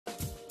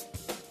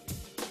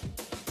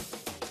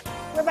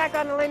We're back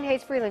on the Lynn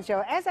Hayes Freeland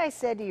Show. As I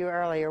said to you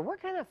earlier, we're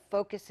kind of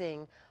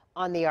focusing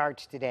on the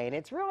arts today, and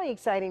it's really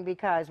exciting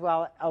because,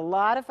 while a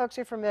lot of folks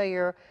are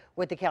familiar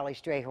with the Kelly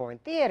Strayhorn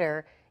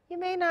Theater, you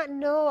may not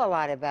know a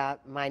lot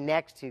about my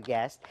next two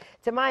guests.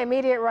 To my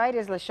immediate right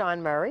is LaShawn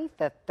Murray,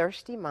 the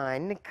Thirsty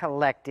Mind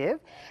Collective,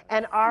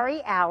 and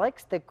Ari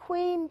Alex, the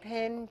Queen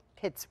Pin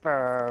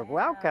Pittsburgh.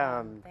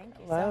 Welcome. Thank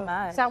you so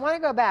much. So I want to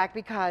go back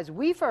because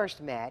we first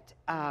met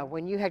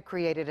when you had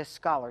created a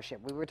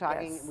scholarship. We were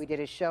talking, we did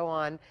a show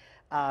on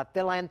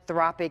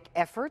philanthropic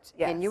efforts,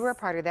 and you were a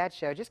part of that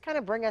show. Just kind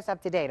of bring us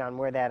up to date on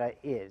where that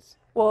is.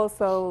 Well,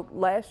 so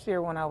last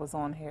year when I was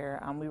on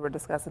here, we were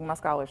discussing my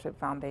scholarship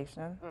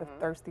foundation, the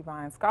Thirsty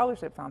Vine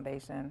Scholarship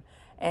Foundation,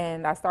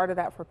 and I started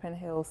that for Penn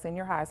Hill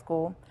Senior High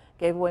School,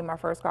 gave away my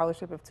first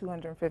scholarship of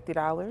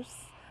 $250.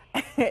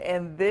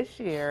 And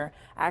this year,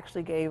 I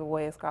actually gave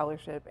away a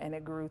scholarship, and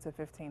it grew to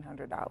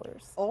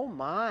 $1,500. Oh,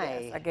 my.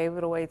 Yes, I gave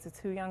it away to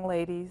two young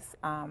ladies,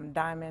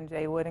 Diamond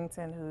J.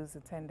 Whittington, who's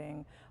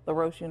attending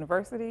LaRoche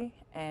University,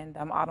 and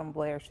Autumn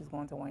Blair, she's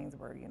going to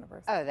Waynesburg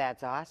University. Oh,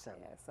 that's awesome.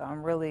 Yeah, so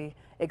I'm really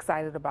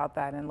excited about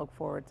that and look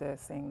forward to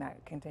seeing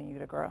that continue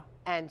to grow.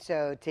 And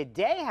so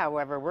today,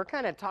 however, we're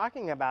kind of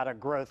talking about a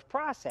growth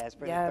process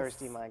for the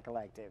Thirsty Mind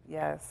Collective.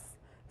 Yes.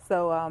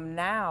 So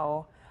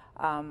now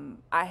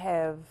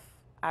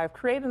I've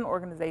created an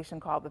organization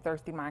called the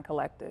Thirsty Mind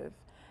Collective.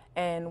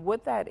 And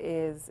what that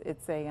is,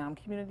 it's a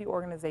community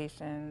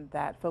organization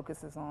that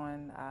focuses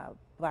on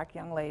Black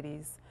young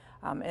ladies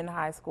in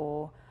high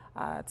school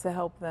to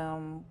help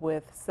them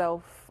with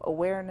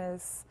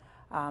self-awareness,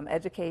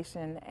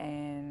 education,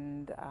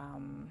 and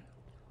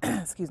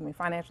excuse me,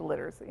 financial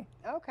literacy.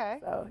 Okay.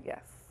 So,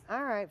 yes.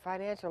 All right,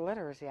 financial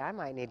literacy. I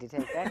might need to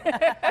take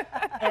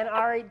that. And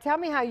Ari, tell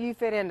me how you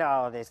fit into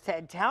all of this.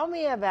 Tell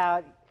me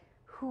about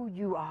who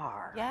you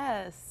are.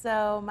 Yes,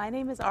 so my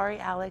name is Ari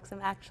Alex. I'm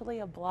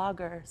actually a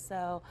blogger.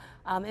 So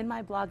in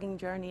my blogging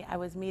journey, I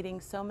was meeting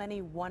so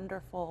many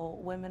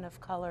wonderful women of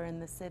color in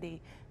the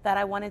city that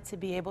I wanted to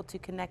be able to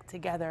connect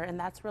together. And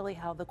that's really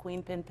how the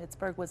Queen Pin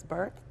Pittsburgh was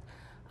birthed.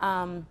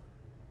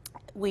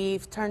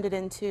 We've turned it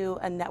into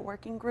a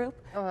networking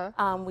group.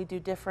 We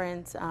do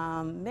different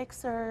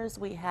mixers.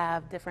 We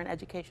have different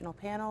educational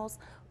panels,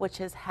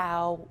 which is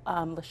how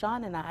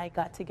LaShawn and I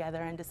got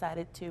together and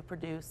decided to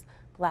produce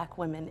Black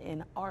Women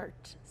in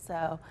Art.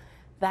 So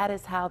that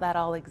is how that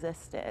all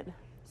existed.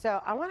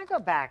 So I want to go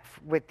back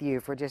with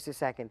you for just a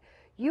second.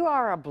 You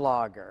are a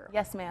blogger.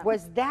 Yes, ma'am.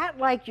 Was that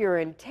like your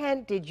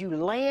intent? Did you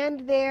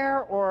land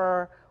there,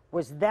 or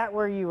was that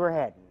where you were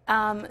heading?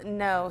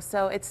 No,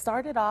 so it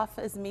started off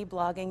as me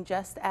blogging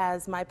just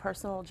as my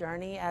personal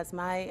journey, as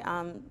my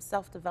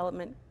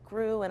self-development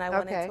grew, and I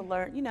wanted to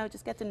learn, you know,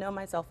 just get to know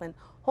myself and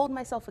hold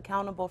myself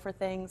accountable for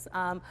things.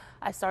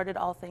 I started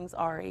All Things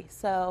Ari.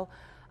 So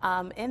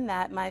in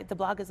that, the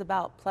blog is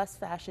about plus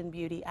fashion,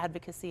 beauty,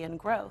 advocacy, and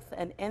growth.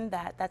 And in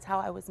that, that's how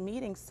I was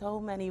meeting so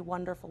many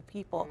wonderful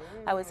people.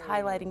 I was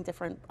highlighting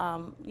different,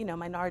 you know,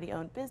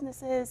 minority-owned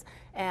businesses,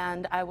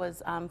 and I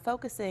was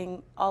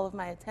focusing all of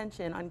my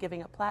attention on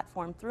giving a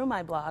platform through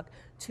my blog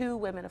to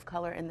women of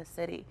color in the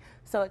city.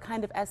 So it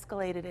kind of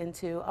escalated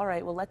into, all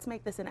right, well, let's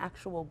make this an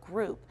actual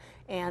group.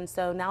 And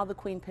so now the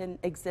Queen Pin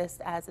exists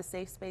as a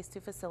safe space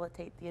to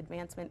facilitate the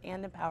advancement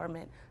and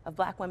empowerment of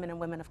Black women and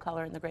women of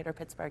color in the greater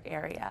Pittsburgh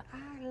area.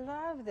 I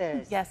love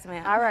this. Yes,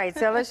 ma'am. All right,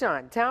 so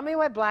LaShawn, tell me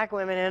what Black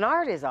Women in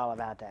Art is all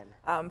about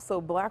then. So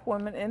Black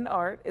Women in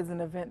Art is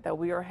an event that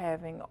we are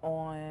having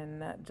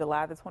on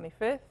July the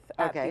 25th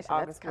at the so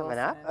August that's coming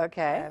Wilson up.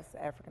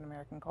 African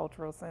American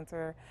Cultural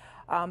Center.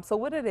 So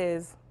what it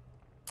is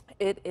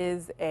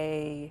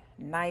a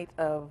night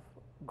of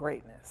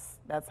greatness.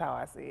 That's how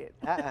I see it.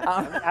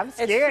 I'm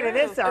scared of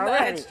this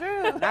already. It's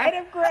true. Night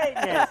of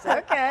greatness.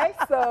 Okay.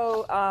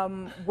 So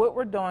what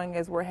we're doing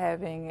is we're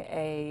having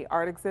a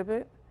art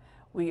exhibit.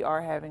 We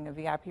are having a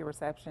VIP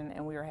reception,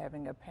 and we are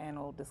having a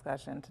panel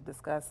discussion to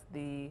discuss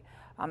the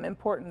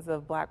importance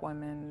of Black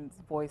women's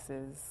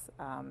voices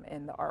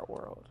in the art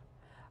world.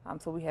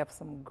 So we have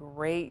some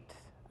great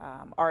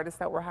artists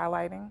that we're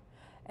highlighting,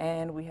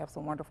 and we have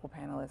some wonderful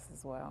panelists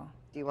as well.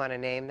 Do you want to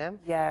name them?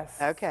 Yes.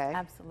 Okay.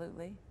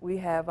 Absolutely. We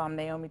have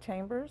Naomi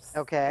Chambers.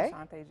 Okay.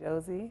 Ashante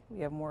Josie.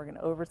 We have Morgan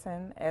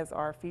Overton as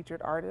our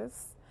featured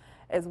artists,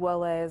 as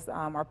well as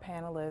our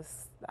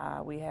panelists.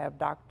 We have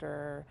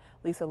Dr.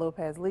 Lisa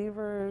Lopez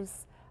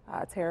Levers,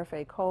 Tara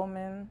Faye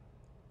Coleman.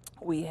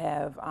 We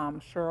have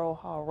Cheryl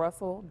Hall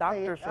Russell,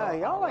 Dr.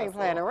 Cheryl. Y'all ain't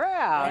playing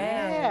around.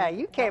 Yeah,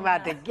 you came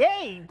out the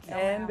gate.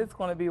 And it's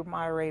going to be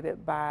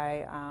moderated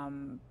by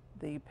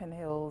the Penn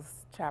Hills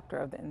chapter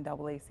of the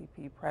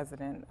NAACP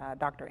president,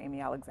 Dr.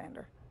 Amy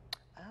Alexander.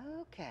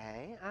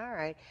 Okay, all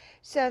right.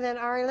 So then,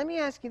 Ari, let me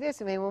ask you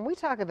this. I mean, when we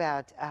talk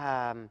about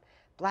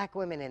Black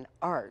women in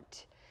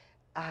art,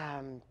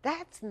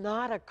 that's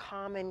not a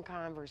common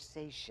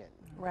conversation.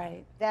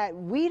 Right. That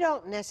we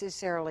don't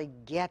necessarily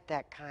get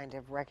that kind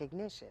of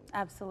recognition.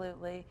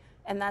 Absolutely.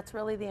 And that's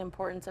really the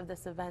importance of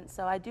this event.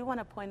 So I do want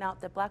to point out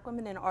that Black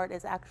Women in Art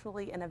is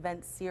actually an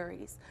event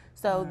series.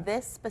 So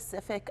this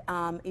specific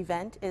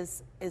event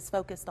is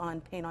focused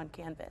on paint on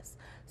canvas.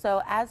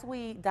 So as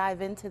we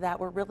dive into that,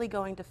 we're really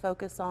going to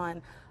focus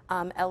on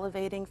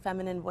elevating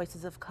feminine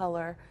voices of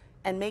color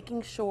and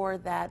making sure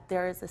that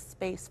there is a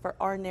space for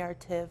our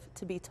narrative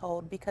to be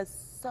told, because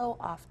so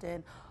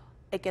often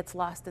it gets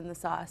lost in the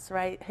sauce,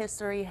 right?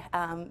 History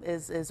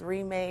is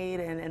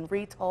remade and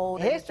retold.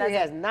 History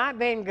has not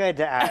been good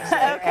to us.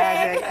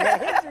 Okay.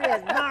 History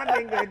has not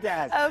been good to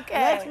us.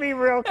 Okay. Let's be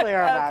real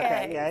clear about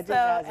that. Yeah, it just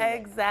hasn't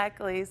been.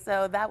 Exactly.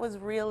 So that was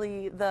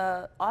really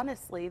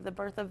honestly, the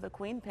birth of the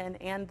Queen Pin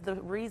and the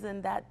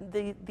reason that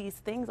these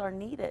things are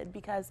needed,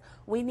 because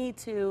we need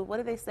to, what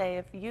do they say?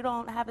 If you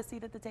don't have a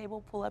seat at the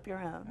table, pull up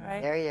your own,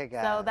 right? There you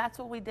go. So that's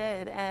what we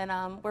did. And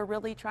we're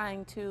really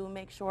trying to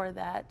make sure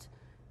that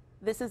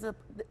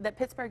that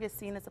Pittsburgh is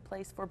seen as a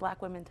place for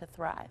Black women to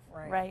thrive,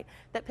 right?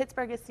 That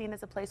Pittsburgh is seen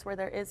as a place where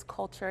there is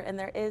culture and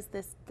there is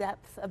this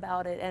depth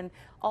about it. And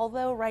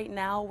although right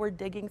now we're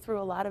digging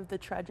through a lot of the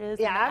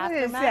trudges, yeah, I was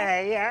going to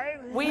say, yeah.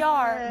 We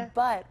are,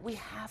 but we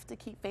have to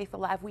keep faith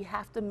alive. We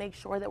have to make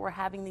sure that we're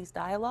having these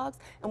dialogues,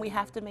 and we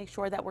have to make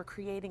sure that we're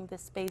creating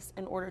this space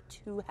in order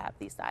to have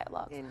these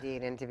dialogues.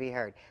 Indeed, and to be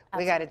heard.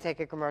 Absolutely. We got to take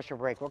a commercial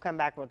break. We'll come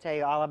back. We'll tell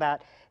you all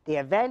about the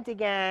event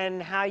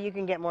again, how you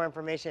can get more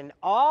information,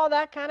 all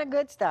that kind of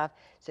good stuff.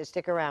 So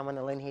stick around when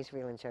the Lynn Heath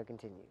Freeland Show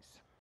continues.